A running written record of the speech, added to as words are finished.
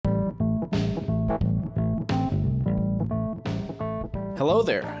Hello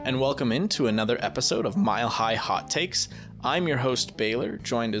there, and welcome into another episode of Mile High Hot Takes. I'm your host, Baylor,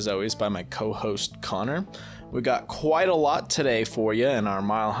 joined as always by my co-host, Connor. We got quite a lot today for you in our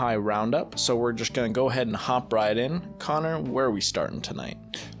Mile High Roundup, so we're just going to go ahead and hop right in. Connor, where are we starting tonight?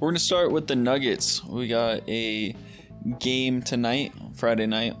 We're going to start with the Nuggets. We got a game tonight, Friday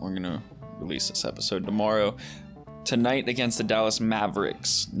night. We're going to release this episode tomorrow. Tonight against the Dallas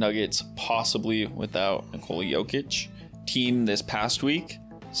Mavericks. Nuggets possibly without Nikola Jokic. Team this past week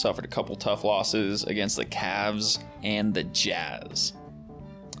suffered a couple tough losses against the Cavs and the Jazz.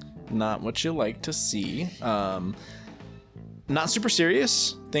 Not what you like to see. Not super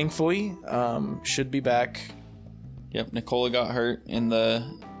serious, thankfully. Should be back. Yep, Nikola got hurt in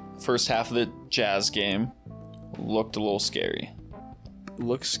the first half of the Jazz game. Looked a little scary.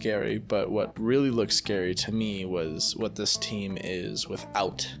 Looks scary, but what really looked scary to me was what this team is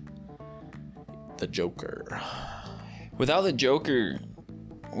without the Joker. Without the Joker,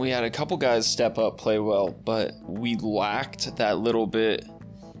 we had a couple guys step up, play well, but we lacked that little bit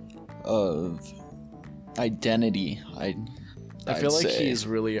of identity. I feel like he's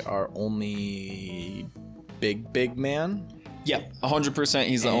really our only big man. Yeah, 100%.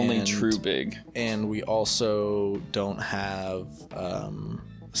 He's the only true big. And we also don't have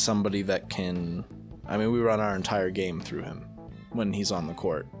somebody that can... I mean, we run our entire game through him when he's on the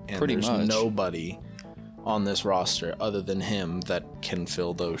court. And Pretty there's much. nobody on this roster other than him that can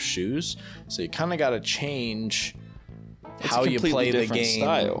fill those shoes. So you kind of got to change how you play the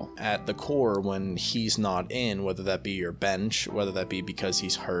game at the core when he's not in, whether that be your bench, whether that be because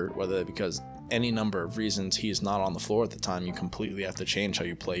he's hurt, whether that because any number of reasons he's not on the floor at the time. You completely have to change how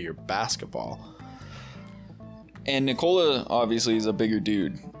you play your basketball. And Nikola obviously is a bigger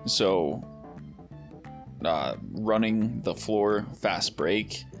dude, so running the floor, fast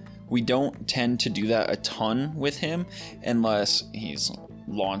break, we don't tend to do that a ton with him unless he's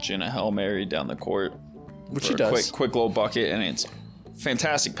launching a Hail Mary down the court. Which he does. Quick little bucket, and it's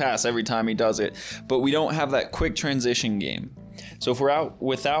fantastic pass every time he does it. But we don't have that quick transition game. So if we're out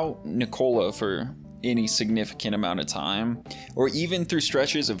without Nikola for any significant amount of time, or even through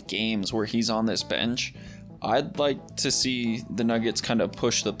stretches of games where he's on this bench, I'd like to see the Nuggets kind of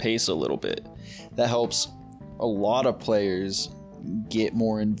push the pace a little bit. That helps a lot of players get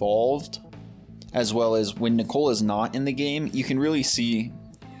more involved, as well as when Nikola's not in the game, you can really see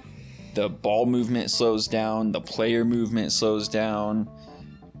the ball movement slows down, the player movement slows down,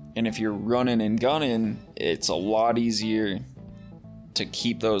 and if you're running and gunning, it's a lot easier to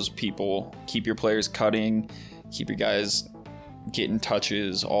keep those people, keep your players cutting, keep your guys getting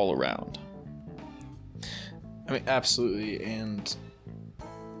touches all around. I mean, absolutely. And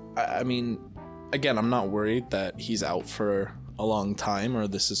I mean, again, I'm not worried that he's out for a long time or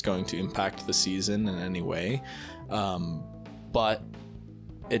this is going to impact the season in any way. But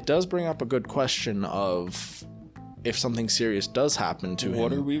it does bring up a good question of if something serious does happen to him.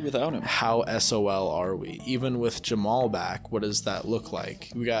 What are we without him? How SOL are we? Even with Jamal back, what does that look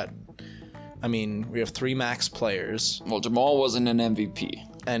like? We have 3 max players. Well, Jamal wasn't an MVP.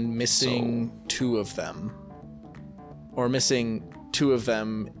 And missing 2 of them. Or missing 2 of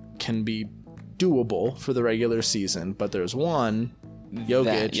them can be doable for the regular season, but there's one,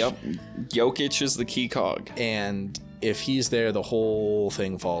 Jokic. Jokic is the key cog. And if he's there, the whole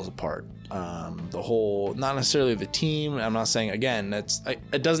thing falls apart. Not necessarily the team. I'm not saying, again,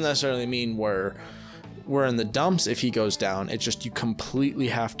 it doesn't necessarily mean we're in the dumps if he goes down. It's just you completely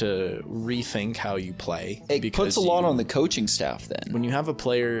have to rethink how you play. It puts a lot on the coaching staff then. When you have a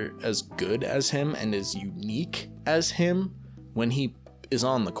player as good as him and as unique as him, when he is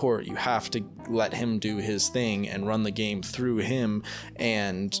on the court, you have to let him do his thing and run the game through him.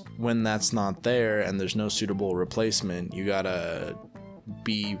 And when that's not there and there's no suitable replacement, you gotta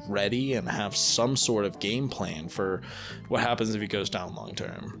be ready and have some sort of game plan for what happens if he goes down long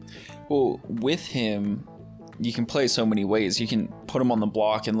term. Well, with him, you can play so many ways. You can put him on the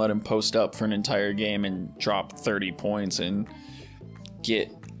block and let him post up for an entire game and drop 30 points and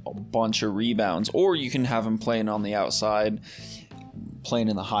get a bunch of rebounds. Or you can have him playing on the outside, playing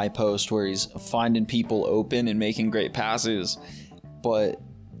in the high post where he's finding people open and making great passes. But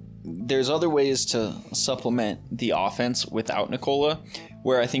there's other ways to supplement the offense without Nikola,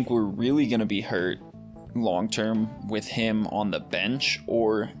 where I think we're really going to be hurt long term with him on the bench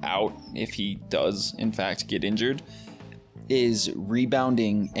or out if he does in fact get injured, is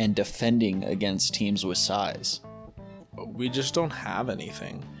rebounding and defending against teams with size. We just don't have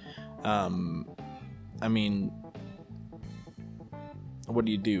anything. what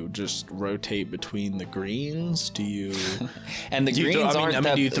do? Just rotate between the greens? Do you? And the greens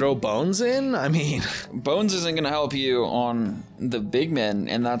aren't. Do you throw Bones in? I mean, Bones isn't going to help you on the big men,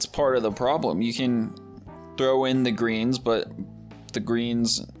 and that's part of the problem. You can throw in the greens, but the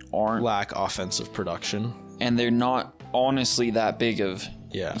greens aren't lack offensive production, and they're not honestly that big of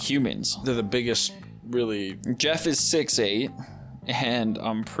humans. They're the biggest, really. Jeff is 6'8", and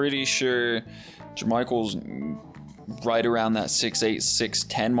I'm pretty sure Jermichael's right around that 6'8",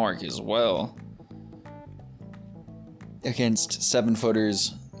 6'10" mark as well. Against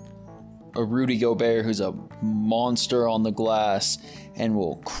 7-footers, a Rudy Gobert who's a monster on the glass and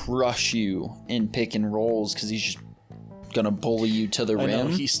will crush you in pick and rolls because he's just gonna bully you to the rim. I know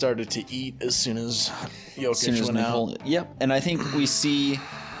he started to eat as soon as Jokic went out. Yep, and I think we see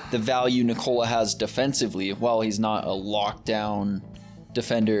the value Nikola has defensively. While he's not a lockdown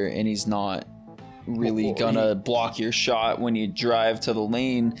defender and he's not really gonna block your shot when you drive to the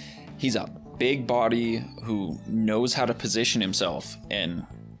lane, he's a big body who knows how to position himself and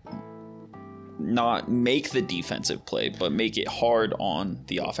not make the defensive play, but make it hard on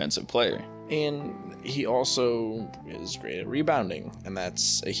the offensive player. And he also is great at rebounding, and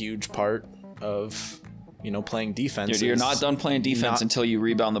that's a huge part of, playing defense. You're not done playing defense until you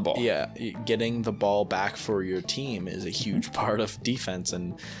rebound the ball. Yeah, getting the ball back for your team is a huge part of defense,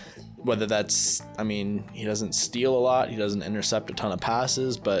 and whether that's, he doesn't steal a lot, he doesn't intercept a ton of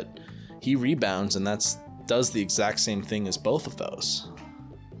passes, but he rebounds, and does the exact same thing as both of those.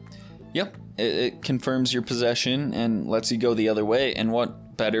 Yep, it confirms your possession and lets you go the other way, and what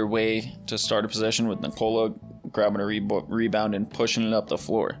better way to start a possession with Nikola grabbing a rebound and pushing it up the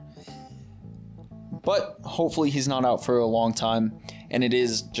floor. But hopefully he's not out for a long time, and it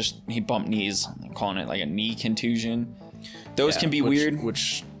is just he bumped knees. They're calling it like a knee contusion. Those can be weird.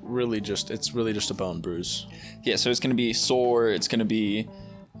 It's really just a bone bruise. Yeah, so it's going to be sore. It's going to be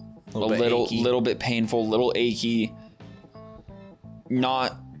a little bit painful, a little achy.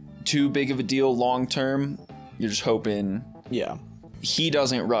 Not too big of a deal long term. You're just hoping. Yeah. He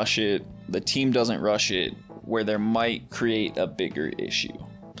doesn't rush it, the team doesn't rush it, where there might create a bigger issue.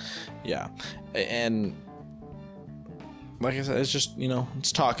 Yeah. And like I said, it's just,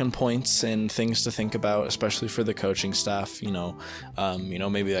 it's talking points and things to think about, especially for the coaching staff.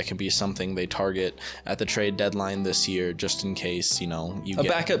 Maybe that can be something they target at the trade deadline this year, just in case, you get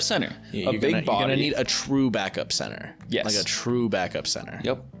backup center, a big body. You're going to need a true backup center. Yes. Like a true backup center.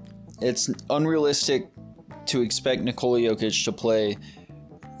 Yep. It's unrealistic to expect Nikola Jokic to play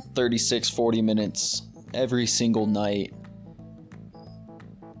 36, 40 minutes every single night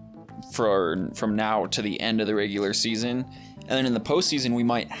from now to the end of the regular season. And then in the postseason, we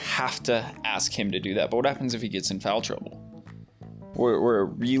might have to ask him to do that. But what happens if he gets in foul trouble? We're a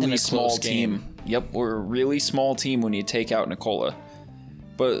really small team. Yep, we're a really small team when you take out Nikola.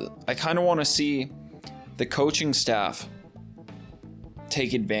 But I kind of want to see the coaching staff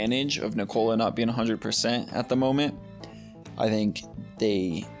take advantage of Nikola not being 100% at the moment. I think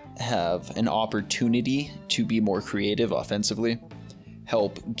they have an opportunity to be more creative offensively,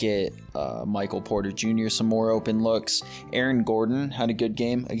 help get Michael Porter Jr. some more open looks. Aaron Gordon had a good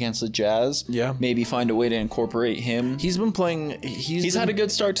game against the Jazz. Yeah. Maybe find a way to incorporate him. He's been playing. He's had a good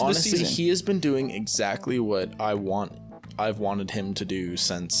start to the season. He has been doing exactly what I've wanted him to do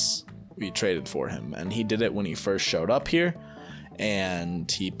since we traded for him, and he did it when he first showed up here.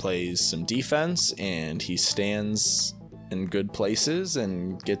 And he plays some defense, and he stands in good places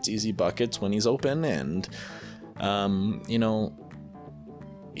and gets easy buckets when he's open, and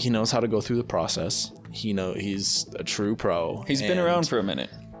he knows how to go through the process. He's a true pro. He's been around for a minute.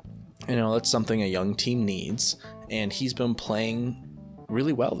 That's something a young team needs, and he's been playing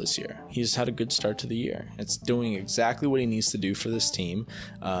really well this year. He's had a good start to the year. It's doing exactly what he needs to do for this team.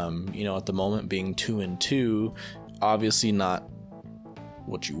 At the moment being 2-2, obviously not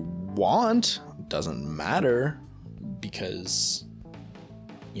what you want. Doesn't matter because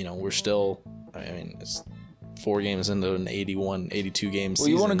we're still, it's 4 games into an 82 game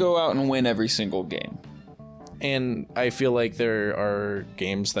season. Well, you want to go out and win every single game. And I feel like there are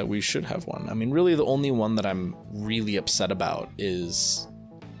games that we should have won. Really the only one that I'm really upset about is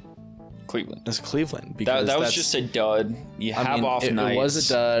Cleveland. Because that was just a dud. You have off nights. It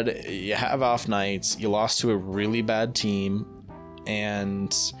was a dud. You have off nights. You lost to a really bad team.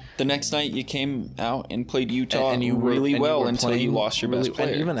 And the next night you came out and played Utah and you really well until you lost your best player.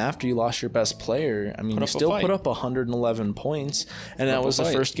 And even after you lost your best player, you still put up 111 points. And that was the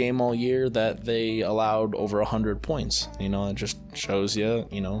first game all year that they allowed over 100 points. It just shows you,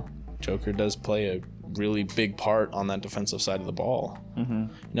 Joker does play a really big part on that defensive side of the ball.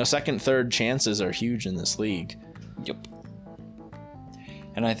 Mm-hmm. Second, third chances are huge in this league. Yep.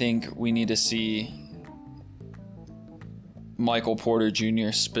 And I think we need to see Michael Porter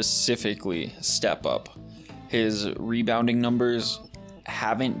Jr. specifically step up. His rebounding numbers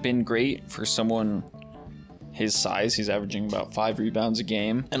haven't been great for someone his size. He's averaging about 5 rebounds a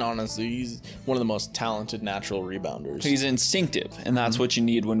game. And honestly, he's one of the most talented natural rebounders. He's instinctive, and that's what you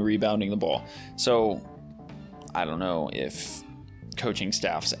need when rebounding the ball. So I don't know if coaching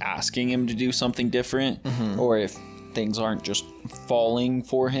staff's asking him to do something different or if things aren't just falling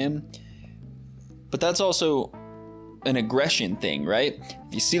for him. But that's also an aggression thing, right?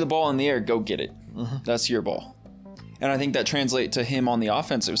 If you see the ball in the air, go get it. That's your ball. And I think that translates to him on the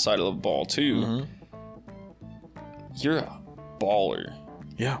offensive side of the ball too. You're a baller.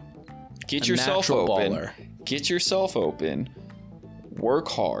 Yeah. Get A yourself natural open. baller. Get yourself open. Work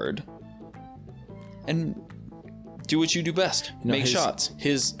hard. And do what you do best. You know, Make shots.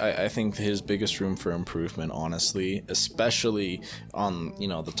 I think his biggest room for improvement, honestly, especially on,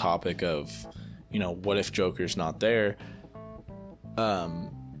 the topic of, what if Joker's not there?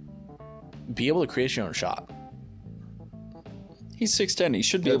 Be able to create your own shot. He's 6'10". He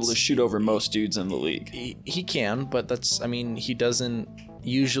should be able to shoot over most dudes in the league. He can, but he doesn't.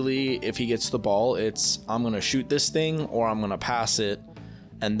 Usually, if he gets the ball, it's I'm going to shoot this thing or I'm going to pass it,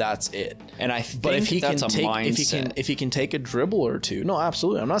 and that's it. And I think But if he that's can a take, mindset. if he can take a dribble or two, no,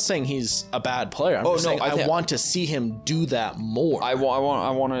 absolutely. I'm not saying he's a bad player. I'm just saying I want to see him do that more. I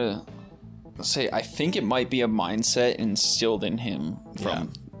want to say I think it might be a mindset instilled in him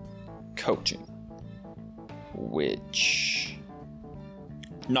from coaching, which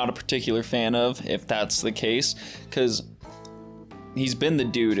not a particular fan of if that's the case, because he's been the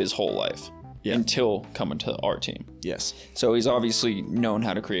dude his whole life until coming to our team. Yes. So he's obviously known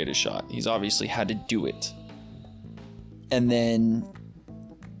how to create a shot. He's obviously had to do it. And then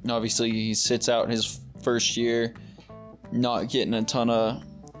obviously he sits out his first year, not getting a ton of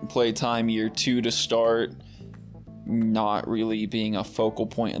play time. Year 2 to start, not really being a focal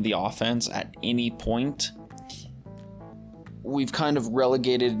point of the offense at any point. We've kind of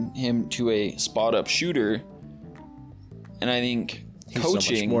relegated him to a spot-up shooter. And I think He's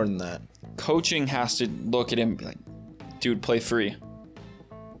coaching, so much more than that. Coaching has to look at him and be like, dude, play free.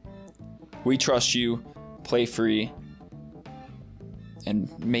 We trust you. Play free. And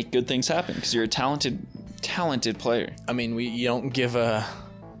make good things happen because you're a talented player. I mean, you don't give a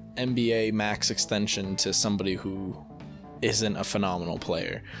NBA max extension to somebody who isn't a phenomenal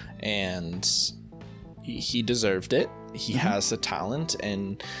player, and he deserved it. He has the talent,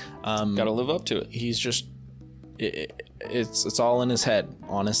 and Got to live up to it. he's just it's all in his head,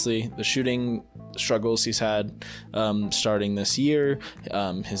 honestly. The shooting struggles he's had starting this year,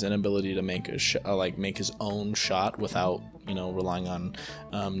 his inability to make make his own shot without relying on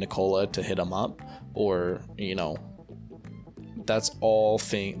Nikola to hit him up, or those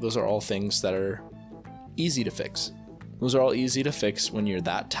are all things that are easy to fix. Those are all easy to fix when you're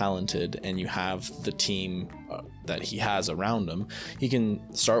that talented and you have the team that he has around him. He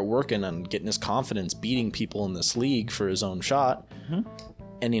can start working on getting his confidence, beating people in this league for his own shot.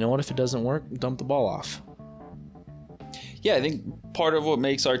 And you know what? If it doesn't work, dump the ball off. Yeah, I think part of what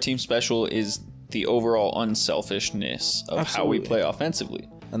makes our team special is the overall unselfishness of how we play offensively.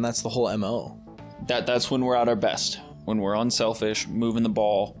 And that's the whole MO. That's when we're at our best. When we're unselfish, moving the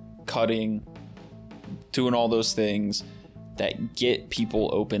ball, cutting, doing all those things that get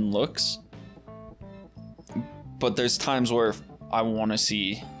people open looks. But there's times where I want to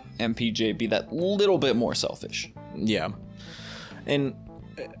see MPJ be that little bit more selfish. Yeah. And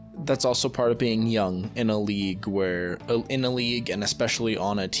that's also part of being young in a league and especially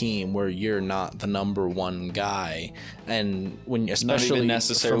on a team where you're not the number one guy, and when especially not even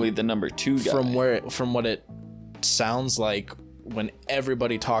necessarily the number 2 guy. From what it sounds like when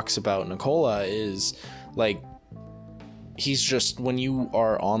everybody talks about Nikola is like he's just, when you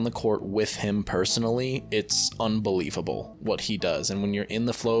are on the court with him personally, it's unbelievable what he does. And when you're in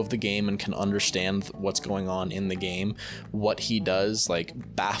the flow of the game and can understand what's going on in the game, what he does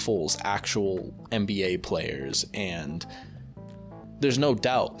baffles actual NBA players. And there's no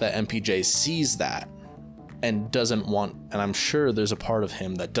doubt that MPJ sees that and doesn't want, and I'm sure there's a part of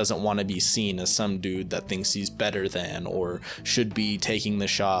him that doesn't want to be seen as some dude that thinks he's better than or should be taking the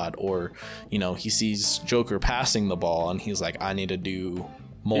shot, or he sees Joker passing the ball and he's like, I need to do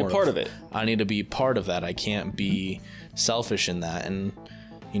more, be a part of it. I need to be part of that. I can't be selfish in that. And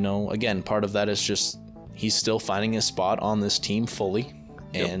again, part of that is just he's still finding his spot on this team fully.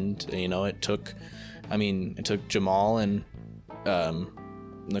 And it took Jamal and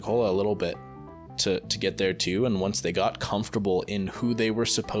Nikola a little bit to get there too. And once they got comfortable in who they were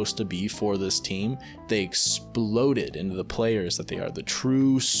supposed to be for this team, they exploded into the players that they are, the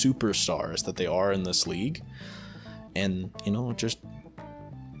true superstars that they are in this league. And, you know, we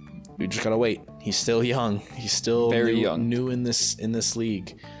just gotta wait. He's still young. He's still very young, new in this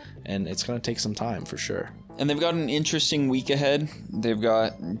league, and it's gonna take some time for sure. And they've got an interesting week ahead. They've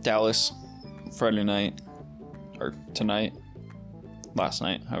got Dallas Friday night, or tonight, last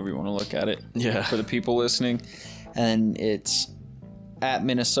night, however you want to look at it. Yeah. For the people listening, and it's at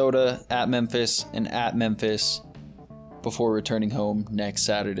Minnesota, at Memphis, and at Memphis before returning home next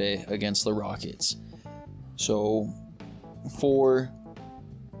Saturday against the Rockets. So, for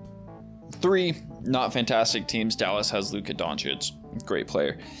 3 not fantastic teams, Dallas has Luka Doncic, great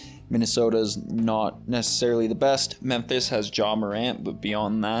player. Minnesota's not necessarily the best. Memphis has Ja Morant, but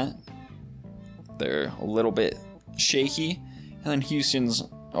beyond that, they're a little bit shaky. And then Houston's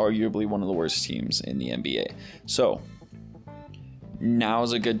arguably one of the worst teams in the NBA. So,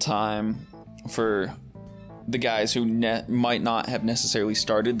 now's a good time for the guys who might not have necessarily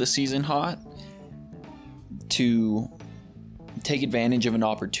started the season hot to take advantage of an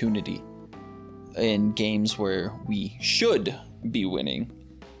opportunity in games where we should be winning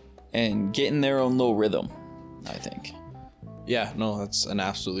and get in their own little rhythm, I think. Yeah, no, that's an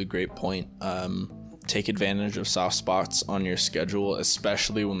absolutely great point. Take advantage of soft spots on your schedule,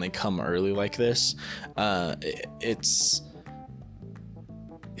 especially when they come early like this. It's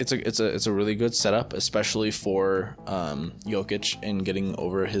a really good setup, especially for Jokic and getting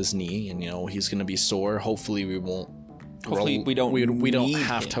over his knee, and you know he's going to be sore. Hopefully we don't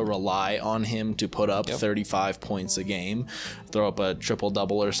have to rely on him to put up 35 points a game, throw up a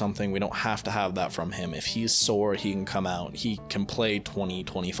triple-double or something. We don't have to have that from him. If he's sore, he can come out. He can play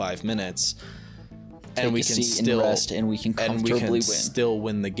 20-25 minutes, and we can still rest, and we can comfortably still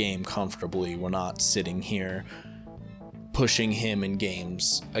win the game comfortably. We're not sitting here pushing him in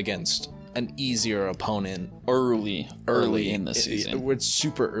games against an easier opponent early in the season. It's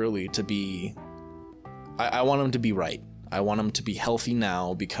super early to be. I want him to be right. I want him to be healthy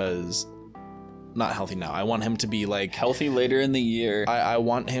now, because not healthy now. I want him to be like healthy later in the year. I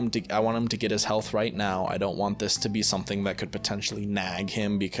want him to get his health right now. I don't want this to be something that could potentially nag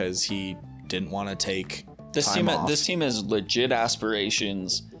him because he didn't want to take time off. This team has legit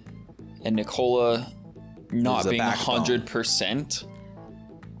aspirations, and Nikola not being 100%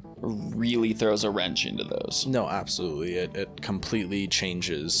 really throws a wrench into those. No, absolutely. It completely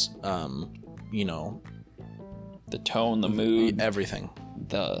changes, the tone, the mood, everything,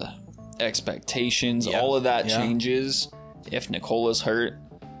 the expectations, all of that changes if Nikola's hurt.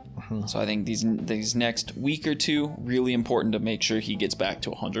 Mm-hmm. So I think these next week or two, really important to make sure he gets back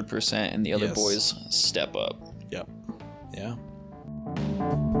to 100% and the other boys step up. Yep. Yeah.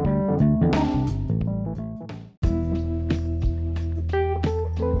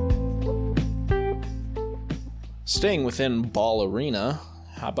 Staying within Ball Arena,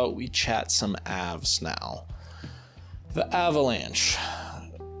 how about we chat some Avs now? The Avalanche,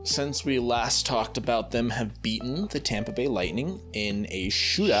 since we last talked about them, have beaten the Tampa Bay Lightning in a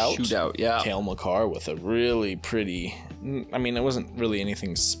shootout. Cale Makar with a really pretty, I mean, it wasn't really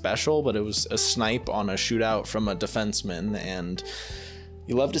anything special, but it was a snipe on a shootout from a defenseman, and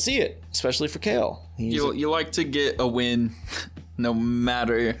you love to see it, especially for Cale. You like to get a win no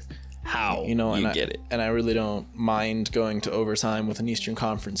matter how you get it. And I really don't mind going to overtime with an Eastern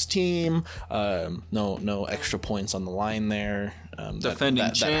Conference team. No extra points on the line there. Defending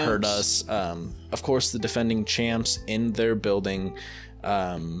champs. That hurt us. Of course, the defending champs in their building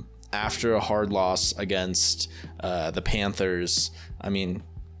after a hard loss against the Panthers. I mean,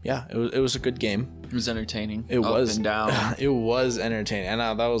 yeah, it was a good game. It was entertaining. It was and down. It was entertaining, and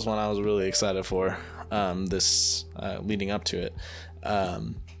that was one I was really excited for. This leading up to it.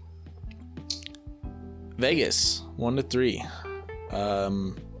 Vegas 1-3.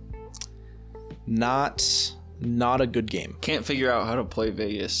 Not a good game. Can't figure out how to play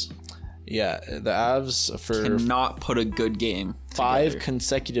Vegas. Yeah, the Avs cannot put a good game. 5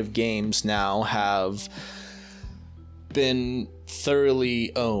 consecutive games now have been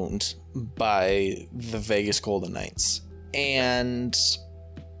thoroughly owned by the Vegas Golden Knights, and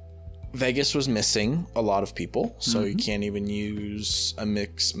Vegas was missing a lot of people, so you can't even use a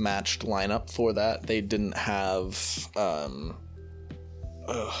mix-matched lineup for that. They didn't have I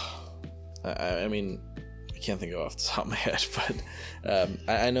mean, I can't think of it off the top of my head, but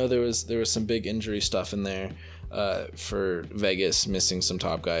I know there was some big injury stuff in there for Vegas, missing some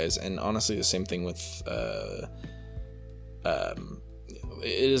top guys, and honestly the same thing with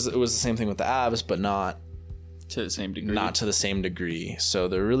it was the same thing with the Avs, but not to the same degree. Not to the same degree. So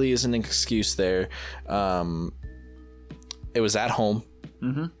there really isn't an excuse there. It was at home.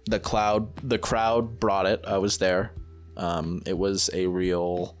 Mm-hmm. The crowd brought it. I was there. It was a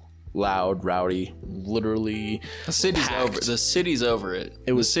real loud, rowdy, literally. The city's packed. over. The city's over it.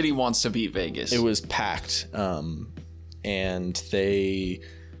 The city wants to beat Vegas. It was packed, and they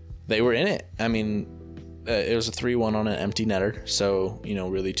were in it. I mean, it was a 3-1 on an empty netter, so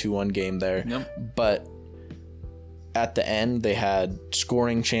really 2-1 game there. Yep. But at the end, they had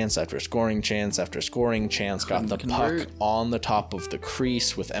scoring chance after scoring chance after scoring chance. Got the puck on the top of the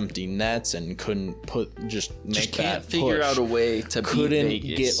crease with empty nets and couldn't can't figure out a way to beat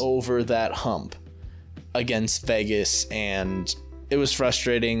Vegas. Get over that hump against Vegas, and it was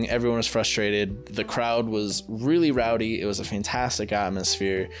frustrating. Everyone was frustrated. The crowd was really rowdy. It was a fantastic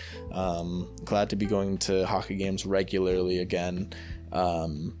atmosphere. Glad to be going to hockey games regularly again.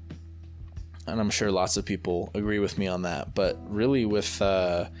 And I'm sure lots of people agree with me on that. But really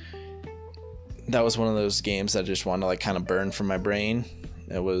that was one of those games that I just wanted to kind of burn from my brain.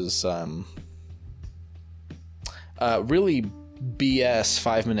 It was really BS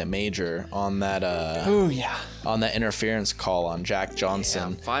 5-minute major on that on that interference call on Jack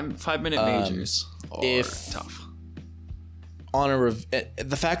Johnson. Yeah, 5-minute majors are tough.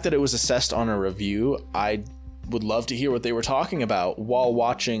 The fact that it was assessed on a review, I would love to hear what they were talking about while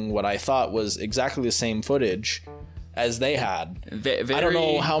watching what I thought was exactly the same footage as they had. I don't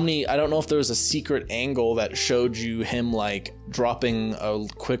know if there was a secret angle that showed you him dropping a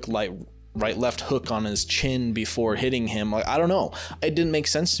quick right left hook on his chin before hitting him. I don't know. It didn't make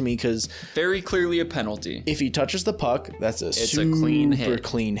sense to me because very clearly a penalty. If he touches the puck, it's a clean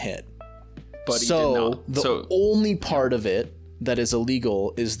hit. But he did not. The only part of it that is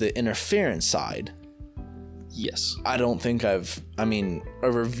illegal is the interference side. Yes. I don't think I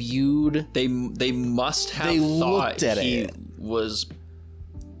reviewed. They must have thought he was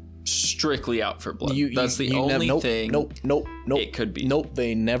strictly out for blood. That's the only thing. Nope. It could be. Nope.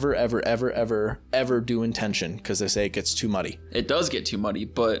 They never, ever do intention because they say it gets too muddy. It does get too muddy,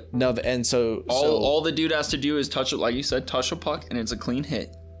 but no. And so all the dude has to do is touch it, like you said, touch a puck, and it's a clean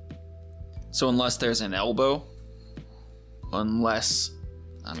hit. So unless there's an elbow,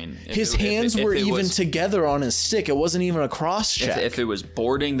 his hands were even together on his stick. It wasn't even a cross check. If it was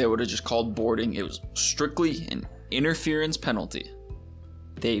boarding, they would have just called boarding. It was strictly an interference penalty.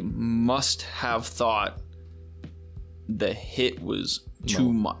 They must have thought the hit was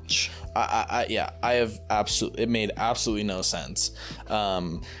too much. It made absolutely no sense.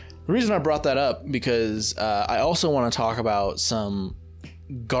 The reason I brought that up because I also want to talk about some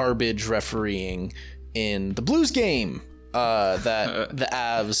garbage refereeing in the Blues game. That the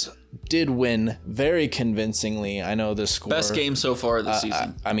Avs did win very convincingly. I know the score. Best game so far this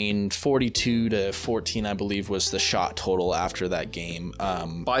season. 42-14, I believe, was the shot total after that game.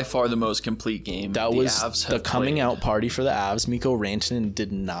 By far the most complete game. That was the coming out party for the Avs. Mikko Rantanen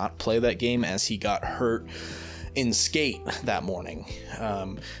did not play that game as he got hurt in skate that morning.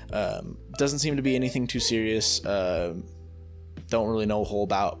 Doesn't seem to be anything too serious. Don't really know a whole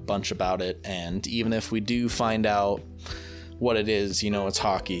bunch about it. And even if we do find out what it is, it's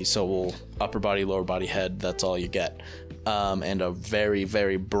hockey, so we'll upper body, lower body, head, that's all you get. And a very,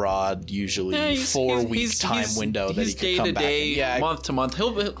 very broad, usually 4-week time window that he could come back in. Yeah, month to month.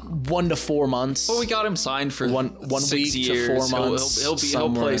 He'll 1 to 4 months. Well, we got him signed for one 6 week years. to 4 months.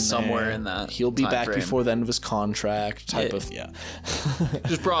 He'll play somewhere in that. He'll be back before the end of his contract.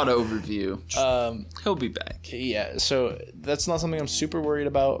 Just broad overview. He'll be back. Yeah, so that's not something I'm super worried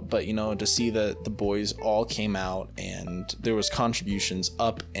about, but to see that the boys all came out and there was contributions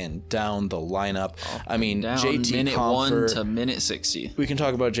up and down the lineup. JT minute Compher, 1 to minute 60. We can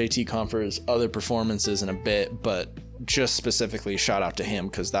talk about JT Compher's other performances in a bit, but just specifically shout out to him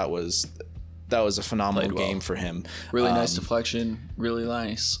because that was a phenomenal game for him. Really nice deflection, really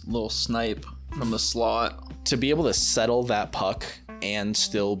nice little snipe from the slot. To be able to settle that puck and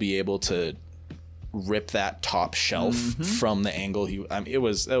still be able to rip that top shelf from the angle that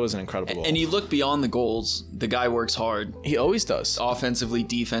was an incredible goal. And you look beyond the goals, the guy works hard. He always does. Offensively,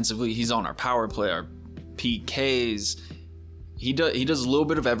 defensively, he's on our power play, our PKs. He does a little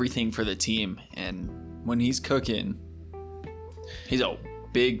bit of everything for the team, and when he's cooking, he's a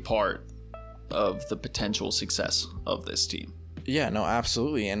big part of the potential success of this team. Yeah, no,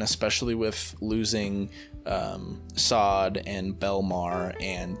 absolutely. And especially with losing Saad and Belmar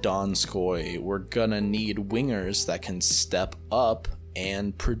and Donskoy, we're gonna need wingers that can step up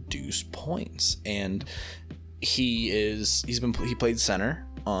and produce points. And he played center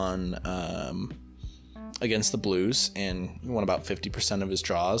on against the Blues, and he won about 50% of his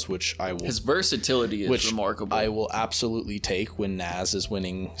draws, which I will. His versatility is remarkable. I will absolutely take when Naz is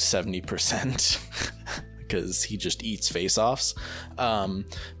winning 70% because he just eats faceoffs.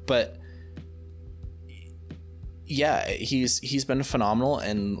 But yeah, he's been phenomenal,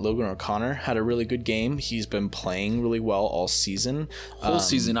 and Logan O'Connor had a really good game. He's been playing really well all season. Whole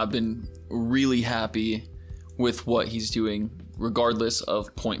season, I've been really happy with what he's doing, regardless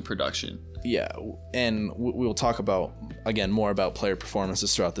of point production. Yeah, and we'll talk about, again, more about player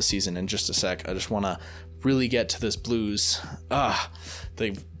performances throughout the season in just a sec. I just want to really get to this Blues.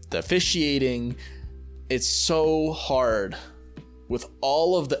 The officiating, it's so hard with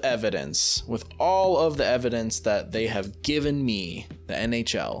all of the evidence that they have given me, the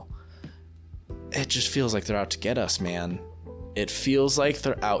NHL. It just feels like they're out to get us, man. It feels like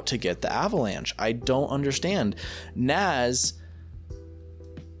they're out to get the Avalanche. I don't understand. Naz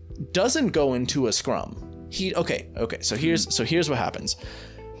doesn't go into a scrum. So here's what happens.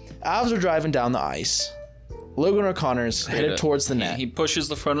 Avs are driving down the ice. Logan O'Connor's headed towards the net. He pushes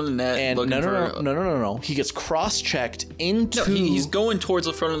the front of the net. And no. He gets cross-checked into... No, he's going towards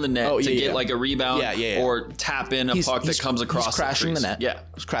the front of the net to get like a rebound or tap in a puck that comes across he's crashing the net. Yeah.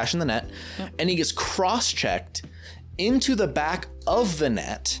 He's crashing the net. Yeah. And he gets cross-checked into the back of the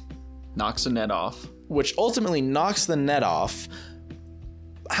net. Knocks the net off. Which ultimately knocks the net off.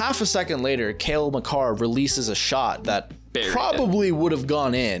 Half a second later, Cale Makar releases a shot that probably would have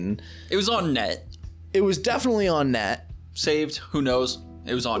gone in. It was on net. It was definitely on net. Saved. Who knows?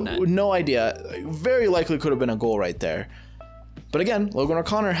 It was on net. No idea. Very likely could have been a goal right there. But again, Logan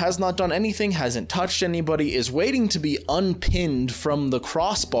O'Connor has not done anything, hasn't touched anybody, is waiting to be unpinned from the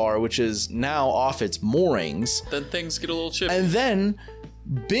crossbar, which is now off its moorings. Then things get a little chippy. And then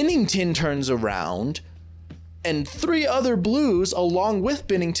Binnington turns around, and 3 other Blues, along with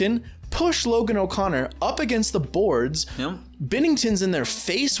Binnington, push Logan O'Connor up against the boards. Yep. Binnington's in there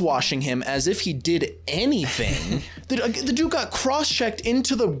face washing him as if he did anything. the dude got cross-checked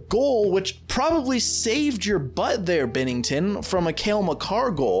into the goal, which probably saved your butt there, Binnington, from a Cale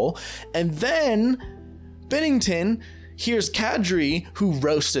Makar goal. And then Binnington here's Kadri, who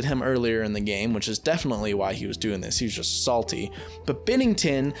roasted him earlier in the game, which is definitely why he was doing this. He was just salty. But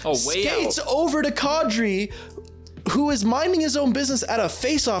Binnington skates over to Kadri, who is minding his own business at a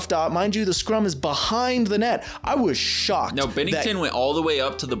face-off dot. Mind you, the scrum is behind the net. I was shocked. No, Binnington went all the way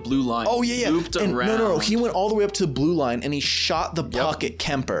up to the blue line. Oh, yeah. Looped around. No. He went all the way up to the blue line, and he shot the puck at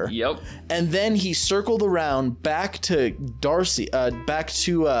Kemper. Yep. And then he circled around back to Darcy, back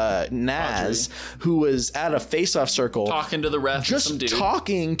to Naz, who was at a face-off circle. Talking to the ref. Just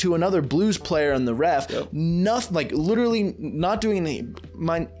talking to another Blues player and the ref. Yep. Nothing, like literally not doing anything.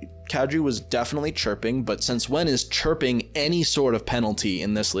 Kadri was definitely chirping, but since when is chirping any sort of penalty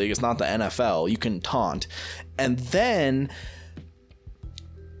in this league? It's not the NFL. You can taunt. And then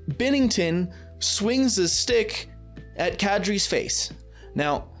Binnington swings his stick at Kadri's face.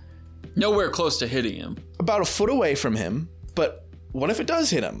 Now, nowhere close to hitting him. About a foot away from him, but what if it does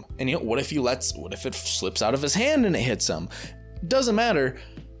hit him? And what if it slips out of his hand and it hits him? Doesn't matter.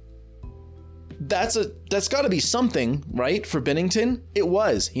 That's got to be something, right? For Binnington, it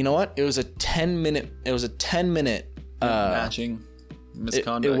was. You know what? It was a 10-minute. Matching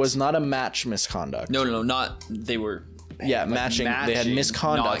misconduct. It was not a match misconduct. No, not they were. Yeah, matching. They had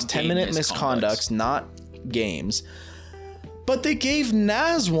misconducts. 10-minute misconducts, not games. But they gave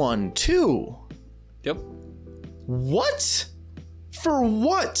Naz one too. Yep. What? For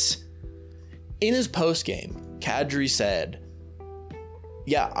what? In his post game, Kadri said,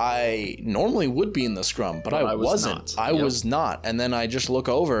 yeah, I normally would be in the scrum, but I wasn't. I was not. And then I just look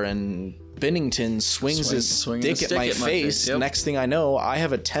over and Binnington swings his stick at my face. Yep. Next thing I know, I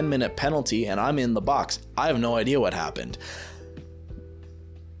have a 10-minute penalty and I'm in the box. I have no idea what happened.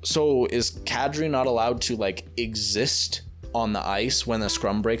 So is Kadri not allowed to exist on the ice when the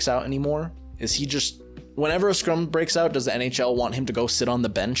scrum breaks out anymore? Is he just, whenever a scrum breaks out, does the NHL want him to go sit on the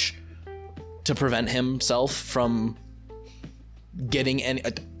bench to prevent himself from getting any?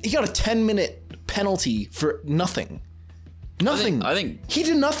 He got a 10-minute penalty for nothing. I think he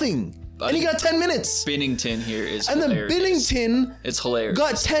did nothing. And he got 10 minutes. Binnington here is hilarious. And then Binnington it's hilarious.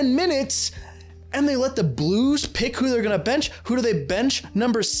 Got 10 minutes and they let the Blues pick who they're going to bench. Who do they bench?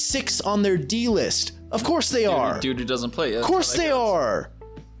 Number 6 on their D list. Of course they are. Dude who doesn't play. Of course they are.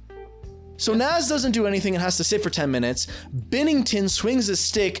 So Naz doesn't do anything and has to sit for 10 minutes. Binnington swings his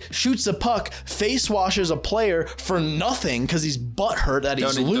stick, shoots a puck, face washes a player for nothing because he's butthurt that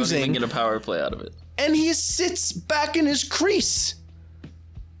he's losing. Don't even get a power play out of it. And he sits back in his crease.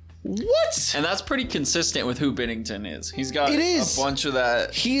 What? And that's pretty consistent with who Binnington is. He's got a bunch of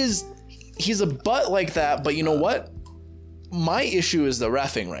that. He is he's a butt like that, but you know what? My issue is the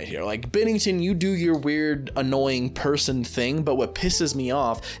reffing right here. Like, Binnington, you do your weird, annoying person thing, but what pisses me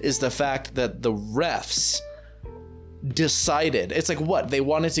off is the fact that the refs decided, it's like, what, they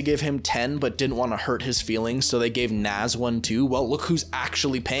wanted to give him 10 but didn't want to hurt his feelings, so they gave Naz one too. Well, look who's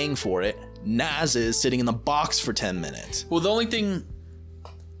actually paying for it. Naz is sitting in the box for 10 minutes. Well, the only thing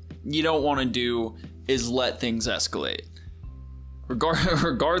you don't want to do is let things escalate,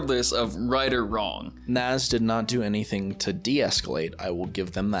 regardless of right or wrong. Naz did not do anything to de-escalate. I will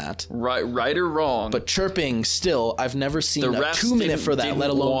give them that. Right or wrong. But chirping, still, I've never seen a 2-minute for that,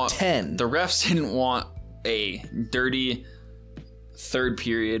 let alone 10. The refs didn't want a dirty third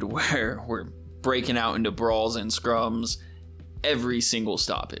period where we're breaking out into brawls and scrums every single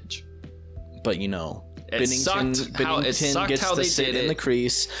stoppage. But you know, It sucked Binnington gets how to they sit did in it. the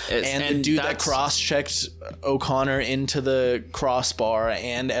crease, and the dude that cross-checked O'Connor into the crossbar,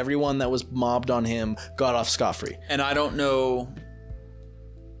 and everyone that was mobbed on him got off scot-free. And I don't know,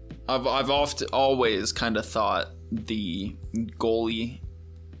 I've always kind of thought the goalie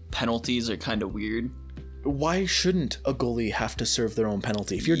penalties are kind of weird. Why shouldn't a goalie have to serve their own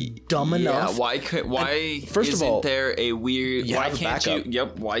penalty? If you're dumb enough, why first of all, there a weird? Why can't you?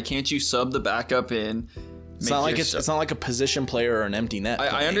 backup. Why can't you sub the backup in? It's not like a position player or an empty net.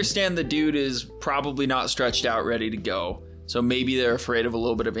 I understand the dude is probably not stretched out, ready to go. So maybe they're afraid of a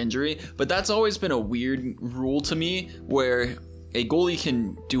little bit of injury. But that's always been a weird rule to me, where a goalie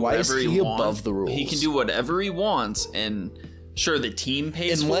can do whatever he wants. Above the rules? He can do whatever he wants, and sure, the team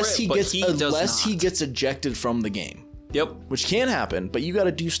pays for it, but unless he gets ejected from the game. Yep. Which can happen, but you got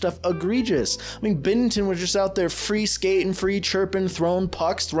to do stuff egregious. I mean, Binnington was just out there free skating, free chirping, throwing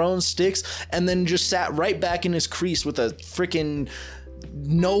pucks, throwing sticks, and then just sat right back in his crease with a freaking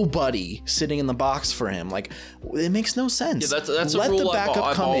nobody sitting in the box for him. Like, it makes no sense. Yeah, that's a rule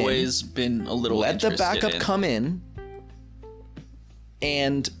I've always been a little interested in. Let the backup come in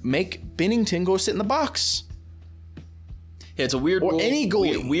and make Binnington go sit in the box. Yeah, it's a weird rule. Any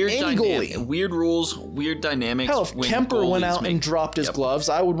goalie. Weird rules, weird dynamics. Hell, if Kemper went out and dropped his gloves,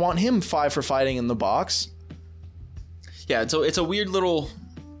 I would want him 5 for fighting in the box. Yeah, it's a weird little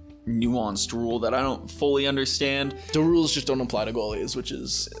nuanced rule that I don't fully understand. The rules just don't apply to goalies, which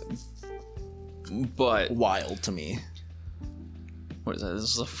is wild to me. What is that? This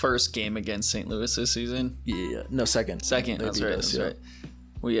is the first game against St. Louis this season? Yeah. No, second. That's right.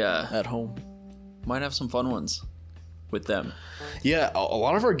 We at home might have some fun ones with them. Yeah, a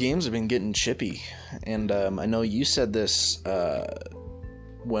lot of our games have been getting chippy, and I know you said this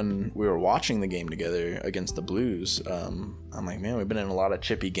when we were watching the game together against the Blues. I'm like, man, we've been in a lot of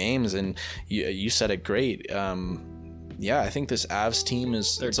chippy games, and you said it great. Yeah, I think this Avs team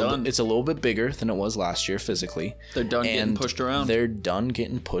it's a little bit bigger than it was last year physically. They're done getting pushed around. They're done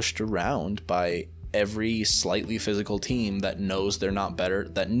getting pushed around by every slightly physical team that knows they're not better,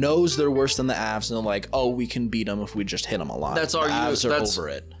 that knows they're worse than the Avs, and they're like, oh, we can beat them if we just hit them a lot. That's over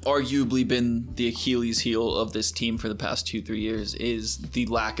it. Arguably been the Achilles heel of this team for the past 2-3 years, is the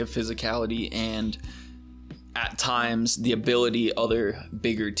lack of physicality and at times the ability other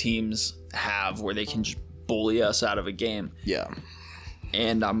bigger teams have where they can just bully us out of a game. Yeah.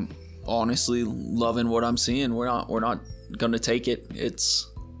 And I'm honestly loving what I'm seeing. We're not gonna take it.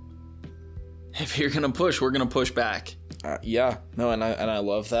 If you're gonna push, we're gonna push back. Yeah, no, and I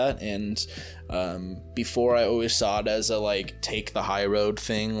love that. And before, I always saw it as a like take the high road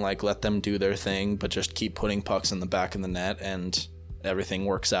thing, like let them do their thing, but just keep putting pucks in the back of the net, and everything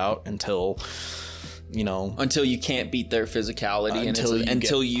works out until you can't beat their physicality,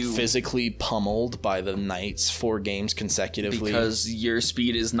 until you physically pummeled by the Knights 4 games consecutively because your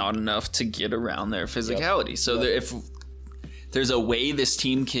speed is not enough to get around their physicality. Yep. So if there's a way this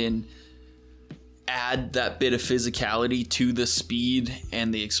team can add that bit of physicality to the speed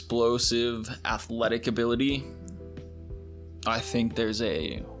and the explosive athletic ability, I think there's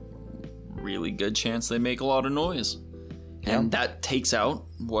a really good chance they make a lot of noise. Yeah. And that takes out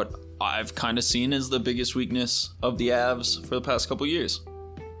what I've kind of seen as the biggest weakness of the Avs for the past couple years.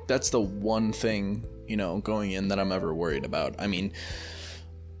 That's the one thing, going in that I'm ever worried about. I mean,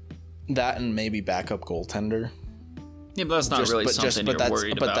 that and maybe backup goaltender. Yeah, but that's not something you're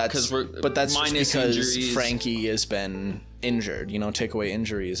worried about. But that's just because injuries. Frankie has been injured. Take away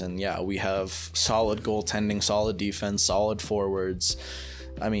injuries, and yeah, we have solid goaltending, solid defense, solid forwards.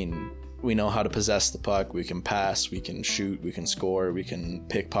 I mean, we know how to possess the puck. We can pass. We can shoot. We can score. We can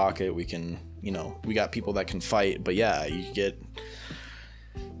pickpocket. We can, we got people that can fight. But yeah,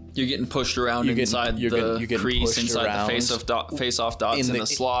 you're getting pushed around inside the crease, inside the face-off dots in the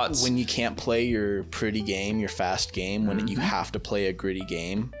slots. When you can't play your pretty game, your fast game, when you have to play a gritty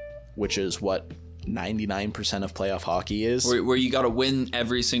game, which is what 99% of playoff hockey is. Where you got to win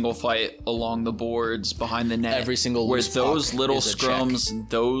every single fight along the boards, behind the net. Every single where loose those puck little is a scrums, check.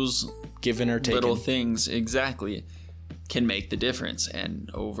 those Given or taken. little things, exactly, can make the difference. And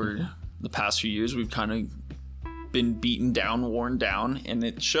over the past few years, we've kind of been beaten down, worn down, and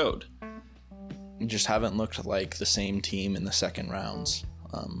it showed. We just haven't looked like the same team in the second rounds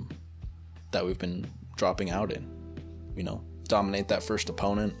that we've been dropping out in. You know, dominate that first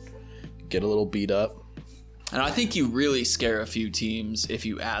opponent, get a little beat up. And I think you really scare a few teams if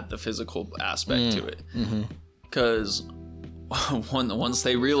you add the physical aspect to it. Because once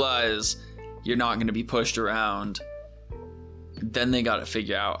they realize you're not going to be pushed around, then they got to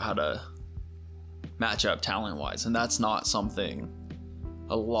figure out how to match up talent-wise. And that's not something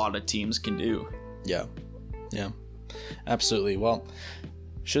a lot of teams can do. Yeah, absolutely. Well,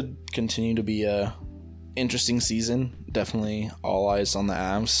 should continue to be a interesting season. Definitely all eyes on the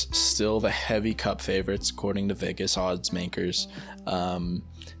Avs. Still the heavy cup favorites according to Vegas odds makers.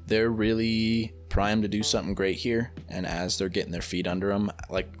 They're really primed to do something great here, and as they're getting their feet under them,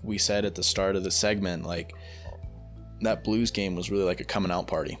 like we said at the start of the segment, like that Blues game was really like a coming out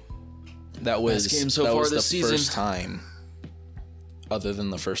party. That was Best game so that far was this the season. first time, other than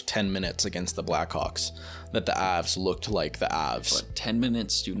the first 10 minutes against the Blackhawks, that the Avs looked like the Avs. But 10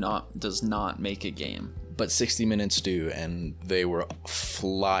 minutes does not make a game. But 60 minutes do, and they were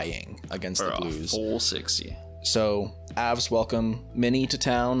flying against the For a Blues. full 60. So Avs welcome Mini to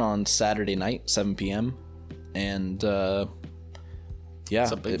town on Saturday night, 7 p.m. And a big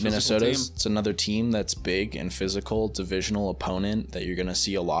physical Minnesota's team. it's another team that's big and physical, divisional opponent that you're going to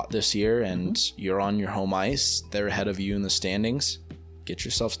see a lot this year. And you're on your home ice. They're ahead of you in the standings. Get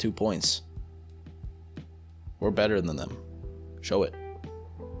yourself 2 points. We're better than them. Show it.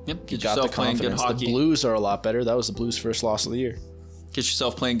 Yep, get Got the yourself playing good confidence. hockey. The Blues are a lot better. That was the Blues' first loss of the year. Get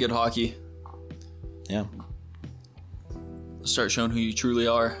yourself playing good hockey. Yeah. Start showing who you truly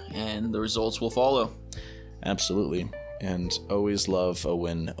are, and the results will follow. Absolutely. And always love a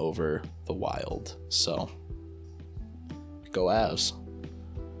win over the Wild. So, go Avs.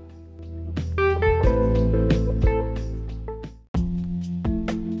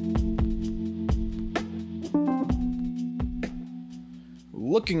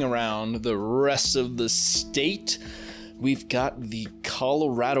 Looking around the rest of the state, we've got the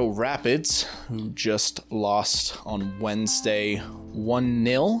Colorado Rapids, who just lost on Wednesday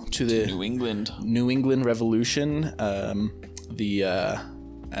 1-0 to the New England. Revolution.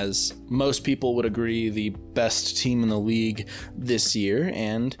 As most people would agree, the best team in the league this year.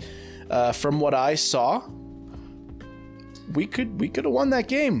 And from what I saw, we could have won that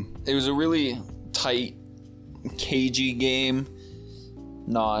game. It was a really tight, cagey game.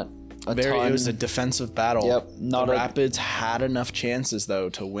 Not a ton. It was a defensive battle. Yep, The Rapids had enough chances though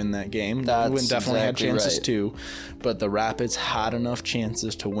to win that game. That's New England definitely exactly had chances right. too, but the Rapids had enough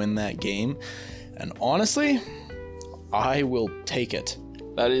chances to win that game. And honestly, I will take it.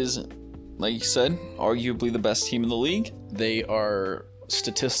 That is, like you said, arguably the best team in the league. They are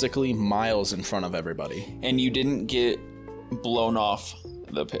statistically miles in front of everybody. And you didn't get blown off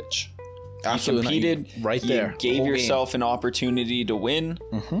the pitch. Absolutely You not. competed. Right there. You gave Whole yourself an opportunity to win.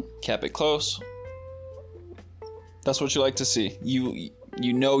 Kept it close. That's what you like to see. You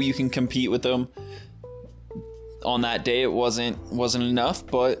know you can compete with them. On that day, it wasn't enough,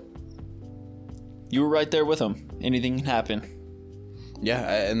 but you were right there with them. Anything can happen. Yeah,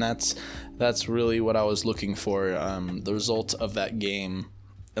 and that's really what I was looking for. The result of that game,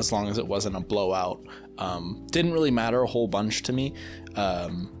 as long as it wasn't a blowout, didn't really matter a whole bunch to me.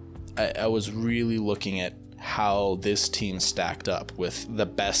 I was really looking at how this team stacked up with the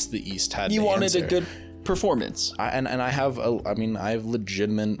best the East had. You to wanted answer. a good performance. I have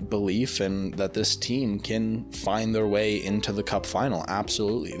legitimate belief in that this team can find their way into the Cup final.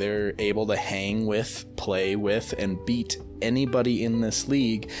 Absolutely. They're able to hang with, play with, and beat anybody in this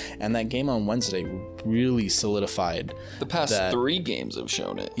league. And that game on Wednesday really solidified. The past 3 games have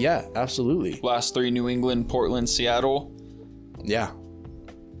shown it. Yeah, absolutely. Last 3, New England, Portland, Seattle. Yeah.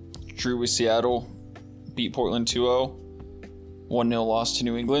 Drew with Seattle, beat Portland 2-0, 1-0 loss to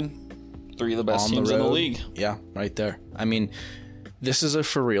New England. 3 of the best teams in the league. Yeah, right there. I mean, this is a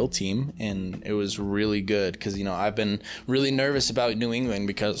for real team, and it was really good because, I've been really nervous about New England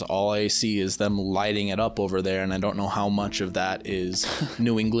because all I see is them lighting it up over there, and I don't know how much of that is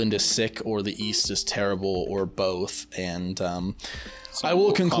New England is sick or the East is terrible or both. And I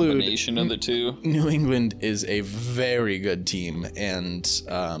will conclude Combination of the two. New England is a very good team, and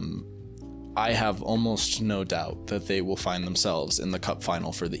I have almost no doubt that they will find themselves in the Cup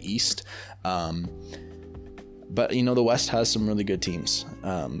final for the East. But, the West has some really good teams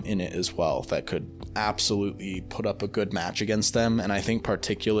in it as well that could absolutely put up a good match against them. And I think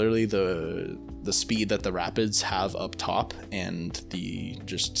particularly the speed that the Rapids have up top and the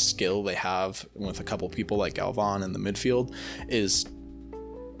just skill they have with a couple people like Galvan in the midfield it's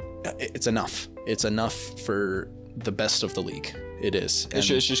enough. It's enough for the best of the league. It is. It's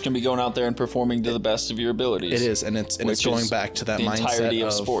just going to be going out there and performing to the best of your abilities. It is, and it's going back to that the mindset entirety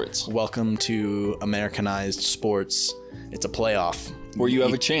of sports. Welcome to Americanized sports. It's a playoff. Where you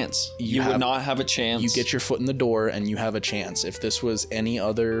have a chance. You would not have a chance. You get your foot in the door and you have a chance. If this was any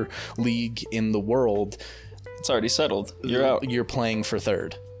other league in the world, it's already settled. You're out. You're playing for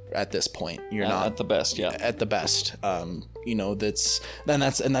third at this point. You're not at the best. Yeah, at the best. That's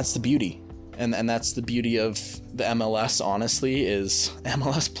the beauty. And that's the beauty of the MLS, honestly, is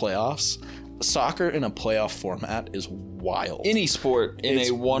MLS playoffs. Soccer in a playoff format is wild. Any sport in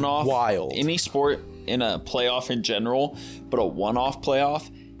a one-off. Wild. Any sport in a playoff in general, but a one-off playoff,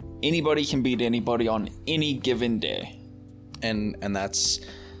 anybody can beat anybody on any given day. And that's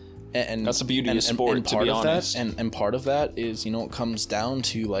the beauty of sport, and to be honest. And part of that is, it comes down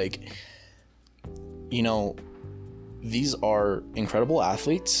to these are incredible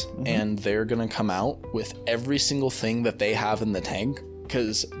athletes, and they're going to come out with every single thing that they have in the tank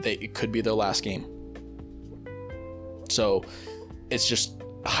because it could be their last game. So it's just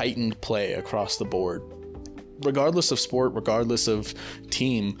heightened play across the board. Regardless of sport, regardless of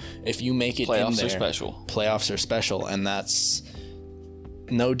team, if you make it playoffs in there, are special. Playoffs are special, and that's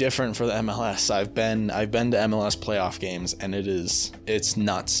no different for the MLS. I've been to MLS playoff games, and it's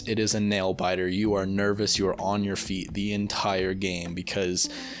nuts. It is a nail biter. You are nervous. You are on your feet the entire game because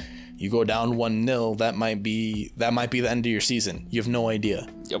you go down 1-0. That might be the end of your season. You have no idea.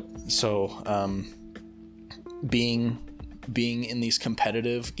 Yep. So, being in these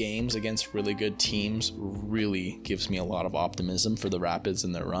competitive games against really good teams really gives me a lot of optimism for the Rapids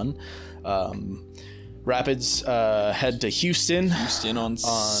and their run. Rapids head to Houston on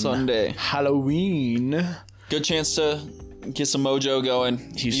Sunday. Halloween. Good chance to get some mojo going.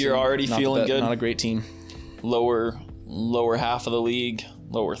 Houston, you're already feeling good. Not a great team. Lower half of the league,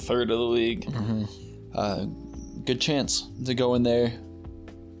 lower third of the league. Good chance to go in there,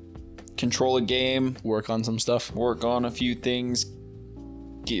 control a game, work on some stuff, work on a few things,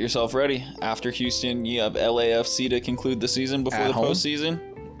 get yourself ready. After Houston, you have LAFC to conclude the season before the postseason.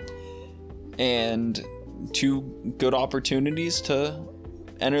 And 2 good opportunities to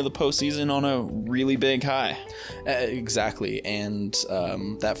enter the postseason on a really big high. Exactly. And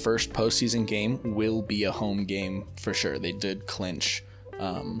that first postseason game will be a home game for sure. They did clinch.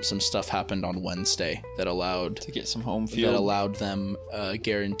 Some stuff happened on Wednesday that allowed to get some home field. That allowed them a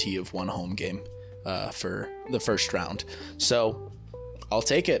guarantee of 1 home game for the first round. So I'll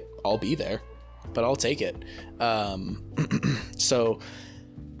take it. I'll be there, but I'll take it. So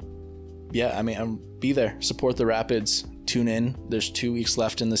yeah, I'll be there. Support the Rapids. Tune in. There's 2 weeks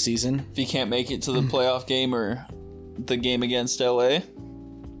left in the season. If you can't make it to the playoff game or the game against LA,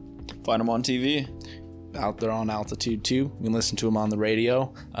 find them on TV. Out there on Altitude too. You can listen to them on the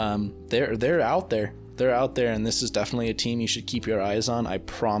radio. They're out there. They're out there, and this is definitely a team you should keep your eyes on. I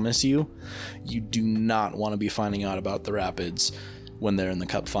promise you, you do not want to be finding out about the Rapids when they're in the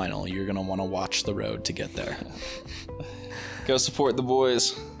Cup final. You're going to want to watch the road to get there. Go support the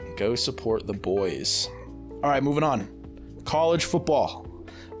boys. Go support the boys. All right, moving on. College football.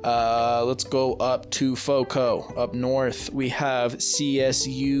 Let's go up to FOCO. Up north, we have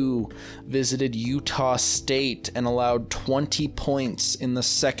CSU visited Utah State and allowed 20 points in the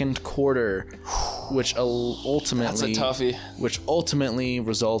second quarter, which ultimately that's a toughie. Which ultimately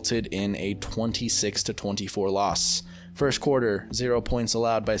resulted in a 26-24 loss. First quarter, 0 points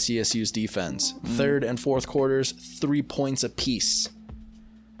allowed by CSU's defense. Third and fourth quarters, 3 points apiece.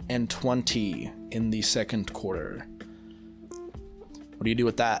 And 20 in the second quarter. What do you do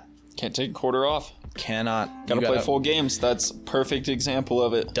with that? Can't take a quarter off. Cannot. Gotta play full games. That's perfect example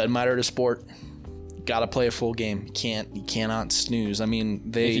of it. Doesn't matter to sport. Gotta play a full game. You cannot snooze.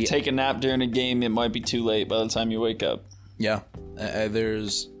 If you take a nap during a game, it might be too late by the time you wake up. Yeah.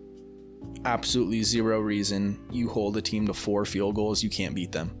 There's absolutely zero reason you hold a team to 4 field goals. You can't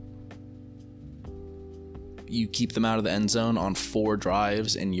beat them. You keep them out of the end zone on 4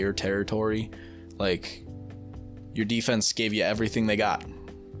 drives in your territory. Your defense gave you everything they got.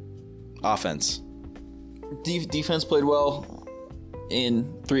 Offense. Defense played well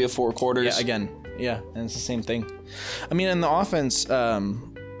in 3 of 4 quarters. Yeah, again. Yeah, and it's the same thing. And the offense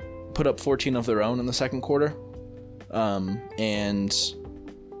put up 14 of their own in the second quarter. And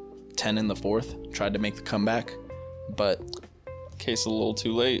 10 in the fourth. Tried to make the comeback. But case a little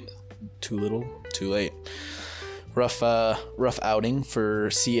too late. Too little, too late. rough outing for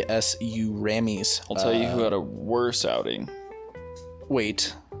CSU Rammies. I'll tell you who had a worse outing.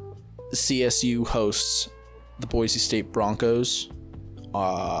 Wait, CSU hosts the Boise State Broncos,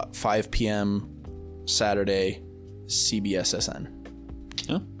 5 p.m. Saturday, CBSSN.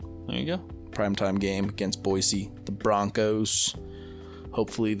 Yeah, there you go. Primetime game against Boise, the Broncos.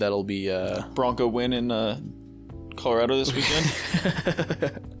 Hopefully that'll be Bronco win in Colorado this weekend.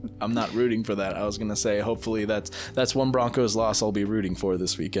 I'm not rooting for that. I was gonna say hopefully that's one Broncos loss I'll be rooting for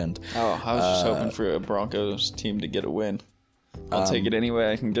this weekend. Oh, I was just hoping for a Broncos team to get a win. I'll take it any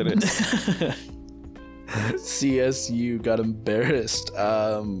way I can get it. CSU got embarrassed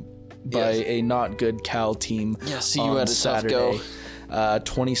by a not good Cal team. Yeah, CU on had a Saturday, tough go.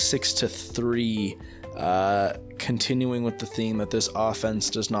 26-3. Continuing with the theme that this offense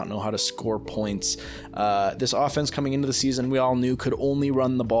does not know how to score points. This offense coming into the season, we all knew could only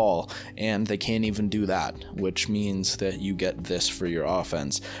run the ball, and they can't even do that, which means that you get this for your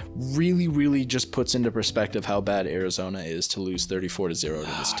offense. Really, really just puts into perspective how bad Arizona is to lose 34-0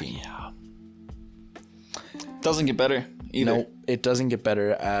 to this team. Yeah. Doesn't get better either. No, it doesn't get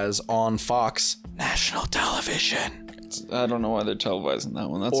better, as on Fox national television, I don't know why they're televising that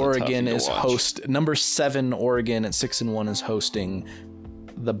one. That's Oregon a toughie is to watch. host number 7. Oregon at 6-1 is hosting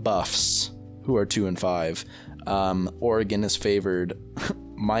the Buffs, who are 2-5. Oregon is favored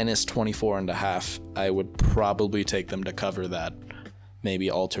minus 24.5. I would probably take them to cover that. Maybe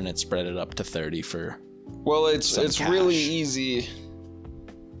alternate spread it up to 30 for. Well, it's cash. really easy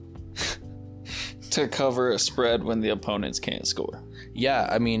to cover a spread when the opponents can't score. Yeah,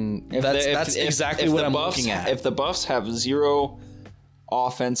 I mean that's exactly what I'm looking at. If the Buffs have zero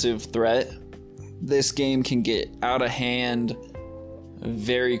offensive threat, this game can get out of hand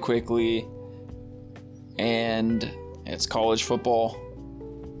very quickly, and it's college football.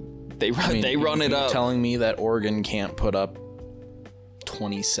 They run it up. Telling me that Oregon can't put up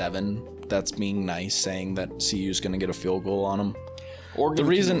 27. That's being nice, saying that CU's going to get a field goal on them.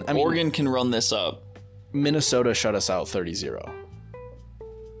 Oregon can run this up. Minnesota shut us out 30-0.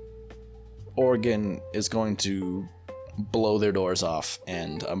 Oregon is going to blow their doors off,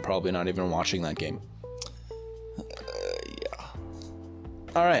 and I'm probably not even watching that game. Yeah.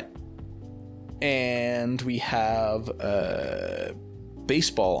 All right. And we have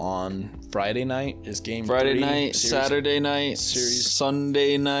baseball on Friday night. Is game Friday 3, night, series, Saturday night,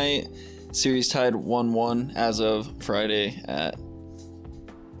 Sunday night. Series tied 1-1 as of Friday at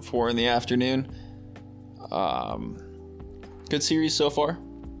 4 in the afternoon. Good series so far.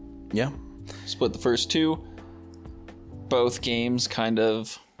 Yeah. Split the first 2. Both games kind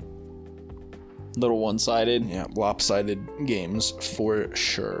of little one-sided. Yeah, lopsided games for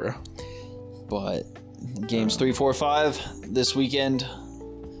sure. But games 3, 4, 5 this weekend.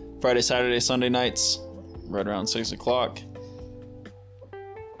 Friday, Saturday, Sunday nights, right around 6 o'clock.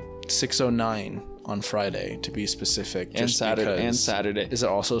 6:09 on Friday, to be specific. And Saturday. Is it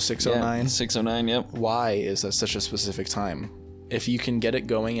also 6:09? Yeah, 6:09, yep. Why is that such a specific time? If you can get it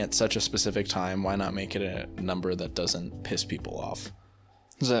going at such a specific time, why not make it a number that doesn't piss people off?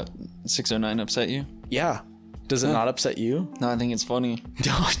 Does that 6:09 upset you? Yeah. Does it not upset you? No, I think it's funny.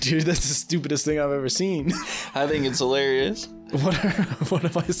 Oh, dude, that's the stupidest thing I've ever seen. I think it's hilarious. What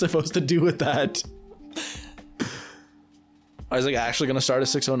am I supposed to do with that? Is it actually going to start at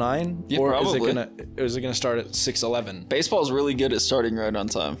 6:09? Yeah, or probably. Is it going to start at 6:11? Baseball's really good at starting right on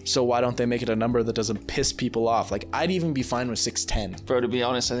time. So why don't they make it a number that doesn't piss people off? Like, I'd even be fine with 6:10. Bro, to be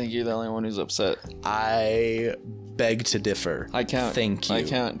honest, I think you're the only one who's upset. I beg to differ. I count. Thank you. I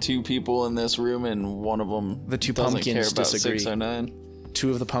count 2 people in this room, and one of them The 2 doesn't pumpkins care about disagree. 6:09. 2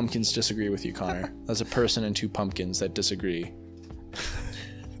 of the pumpkins disagree with you, Connor. That's a person and 2 pumpkins that disagree.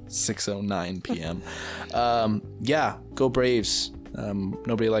 6:09 p.m. Yeah, go Braves.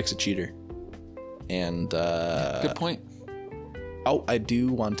 Nobody likes a cheater. And Good point. oh, I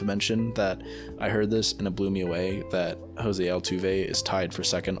do want to mention that I heard this and it blew me away that Jose Altuve is tied for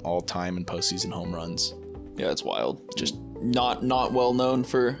second all time in postseason home runs. Yeah, it's wild. Just not well known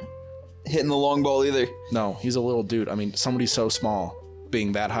for hitting the long ball either. No, he's a little dude. I mean, somebody so small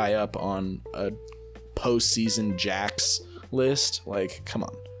being that high up on a postseason Jacks list, like, come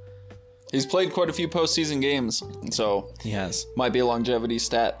on. He's played quite a few postseason games, so He has. might be a longevity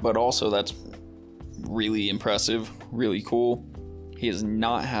stat, but also that's really impressive, really cool. He has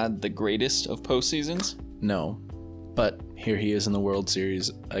not had the greatest of postseasons. No, but here he is in the World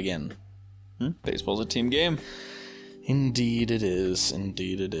Series again. Baseball's a team game. Indeed it is.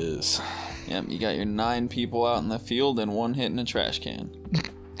 Indeed it is. Yeah, you got your 9 people out in the field and 1 hitting a trash can.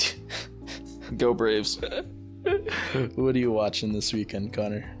 Go Braves. What are you watching this weekend,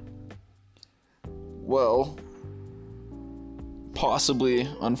 Connor? Well, possibly,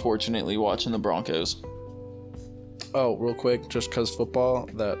 unfortunately, watching the Broncos. Oh, real quick, just because football,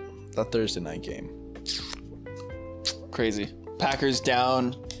 that Thursday night game. Crazy. Packers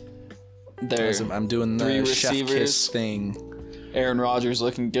down. I'm doing the three chef kiss receivers. thing. Aaron Rodgers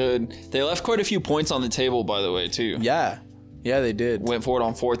looking good. They left quite a few points on the table, by the way, too. Yeah, they did. Went for it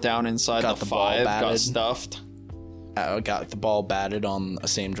on 4th down inside Got the the ball 5. Got batted. stuffed. Got the ball batted on the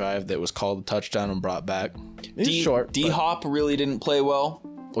same drive that was called a touchdown and brought back. It's short. D-Hop really didn't play well.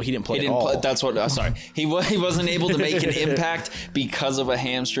 Well, he didn't play He at didn't all. play. That's what. Sorry, he wasn't able to make an impact because of a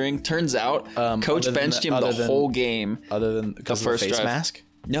hamstring. Turns out, coach other than benched him the- the other than- whole game. Other than because of the first face drive. mask.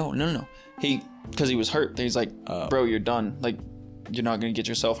 No. Because he was hurt. He's like, bro, you're done. Like, you're not gonna get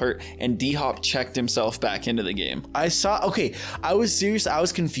yourself hurt. And D-Hop checked himself back into the game. I saw. Okay, I was serious. I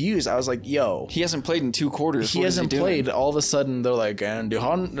was confused. I was like, "Yo, He hasn't played in 2 quarters. he What is hasn't doing? played." All of a sudden, they're like, "And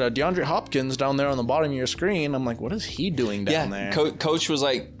DeAndre Hopkins down there on the bottom of your screen." I'm like, "What is he doing down there?" Coach was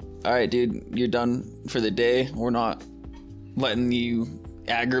like, all right, dude, you're done for the day. We're not letting you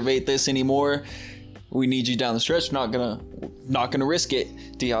aggravate this anymore. We need you down the stretch. Not gonna risk it.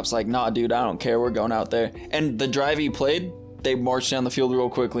 D-Hop's like, nah, dude, I don't care. We're going out there. And the drive he played, they marched down the field real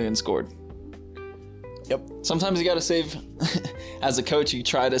quickly and scored. Yep. Sometimes you gotta save. As a coach, you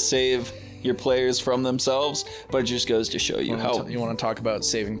try to save your players from themselves, but it just goes to show you how. You want to talk about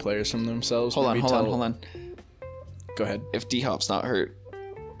saving players from themselves? Hold Maybe on. Go ahead. If D-Hop's not hurt,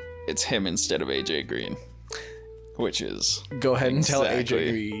 it's him instead of AJ Green, which is Go ahead and tell Exactly.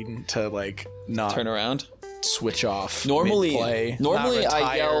 AJ Green to like not turn around. switch off. Normally mid-play, I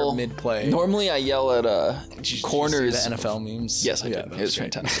not yell retire mid-play. Normally I yell at Did you corners. see the NFL memes. Yes, I Yeah, did. that It was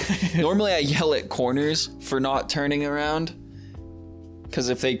great. fantastic. Normally I yell at corners for not turning around, because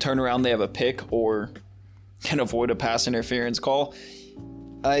if they turn around, they have a pick or can avoid a pass interference call.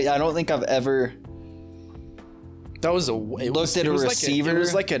 I don't think I've ever That was looked at a receiver. it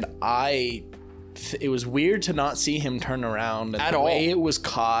was like an eye. It was weird to not see him turn around and At the all. way it was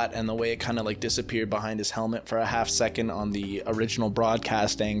caught and the way it kind of like disappeared behind his helmet for a half second on the original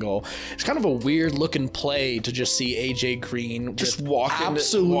broadcast angle. It's kind of a weird looking play to just see AJ Green Just with walk into-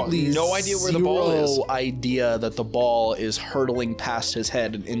 absolutely no idea where the ball is. zero idea that the ball is hurtling past his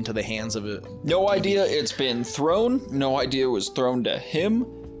head and into the hands of it. no idea it's been thrown. No idea it was thrown to him.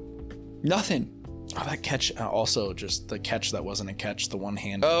 Nothing. Oh, that catch, also just the catch that wasn't a catch, the one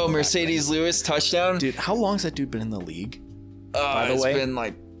hand. Oh, Mercedes Lewis touchdown. Dude, how long has that dude been in the league? by the It's way? been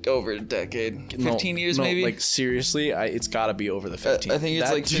like over a decade. 15 years no, maybe? Like seriously, it's got to be over the 15. I think it's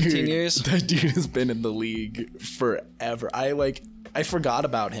That like 15 years. That dude has been in the league forever. I forgot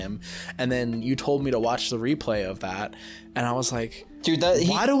about him, and then you told me to watch the replay of that, and I was like, Dude, that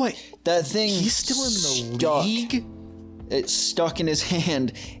thing He's still in the stuck. league. It stuck in his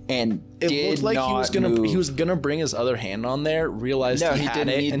hand and It did looked like not he move. was gonna bring his other hand on there, realized No, he he had didn't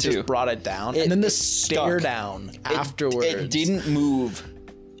it, need and to. just brought it down, It- and then the it stare stuck. down afterwards. It didn't move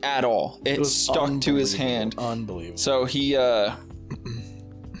at all. It was stuck to his hand. Unbelievable. So he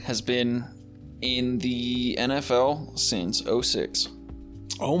has been in the NFL since 06.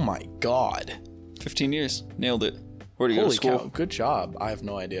 Oh my god. 15 years. Nailed it. Where do you go Holy to school? cow, good job. I have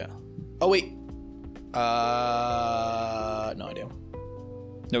no idea. Oh wait. No idea.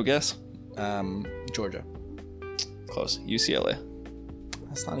 No guess? Georgia. Close. UCLA.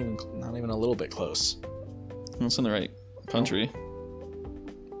 That's not even a little bit close. That's in the right country.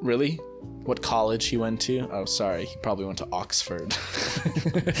 Really? What college he went to? Oh, sorry. He probably went to Oxford.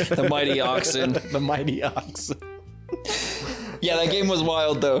 The mighty Oxen. The mighty Oxen. Yeah, that game was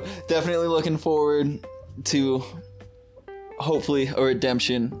wild, though. Definitely looking forward to hopefully a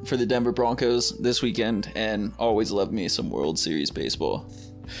redemption for the Denver Broncos this weekend, and always love me some World Series baseball.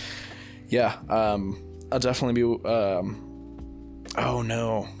 Yeah, I'll definitely be. Oh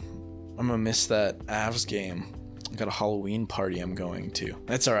no, I'm gonna miss that Avs game. I got a Halloween party I'm going to.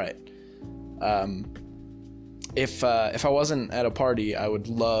 That's all right. If I wasn't at a party, I would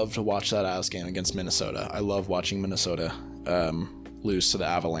love to watch that Avs game against Minnesota. I love watching Minnesota lose to the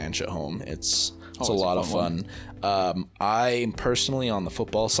Avalanche at home. It's a lot of fun. I'm personally on the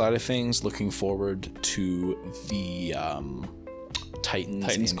football side of things looking forward to the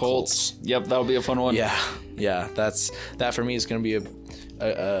Titans and Colts. Yep, that'll be a fun one. Yeah, that for me is going to be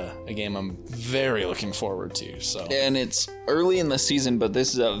a game I'm very looking forward to. So And it's early in the season, but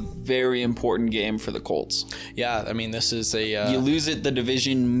this is a very important game for the Colts. yeah, I mean this is a You lose it, the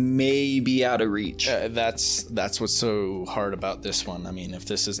division may be out of reach. that's what's so hard about this one. I mean, if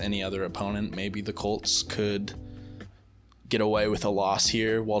this is any other opponent, maybe the Colts could get away with a loss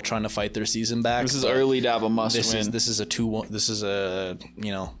here while trying to fight their season back. This is early to have a must-win. This is a 2-1. This is a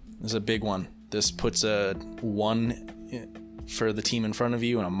this is a big one. This puts a 1 for the team in front of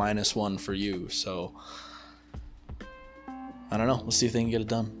you and a -1 for you. So I don't know. Let's see if they can get it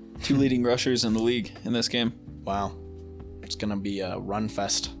done. 2 leading rushers in the league in this game. Wow. It's going to be a run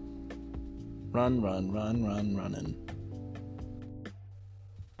fest. Running.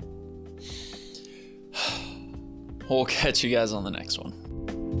 We'll catch you guys on the next one.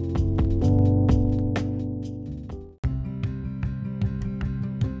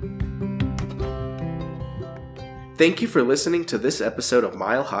 Thank you for listening to this episode of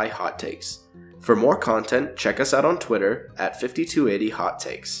Mile High Hot Takes. For more content, check us out on Twitter at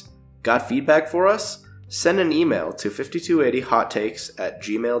 5280HotTakes. Got feedback for us? Send an email to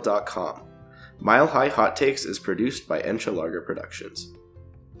 5280hottakes@gmail.com. Mile High Hot Takes is produced by Enchilager Productions.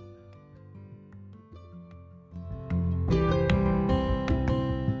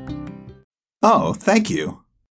 Oh, thank you.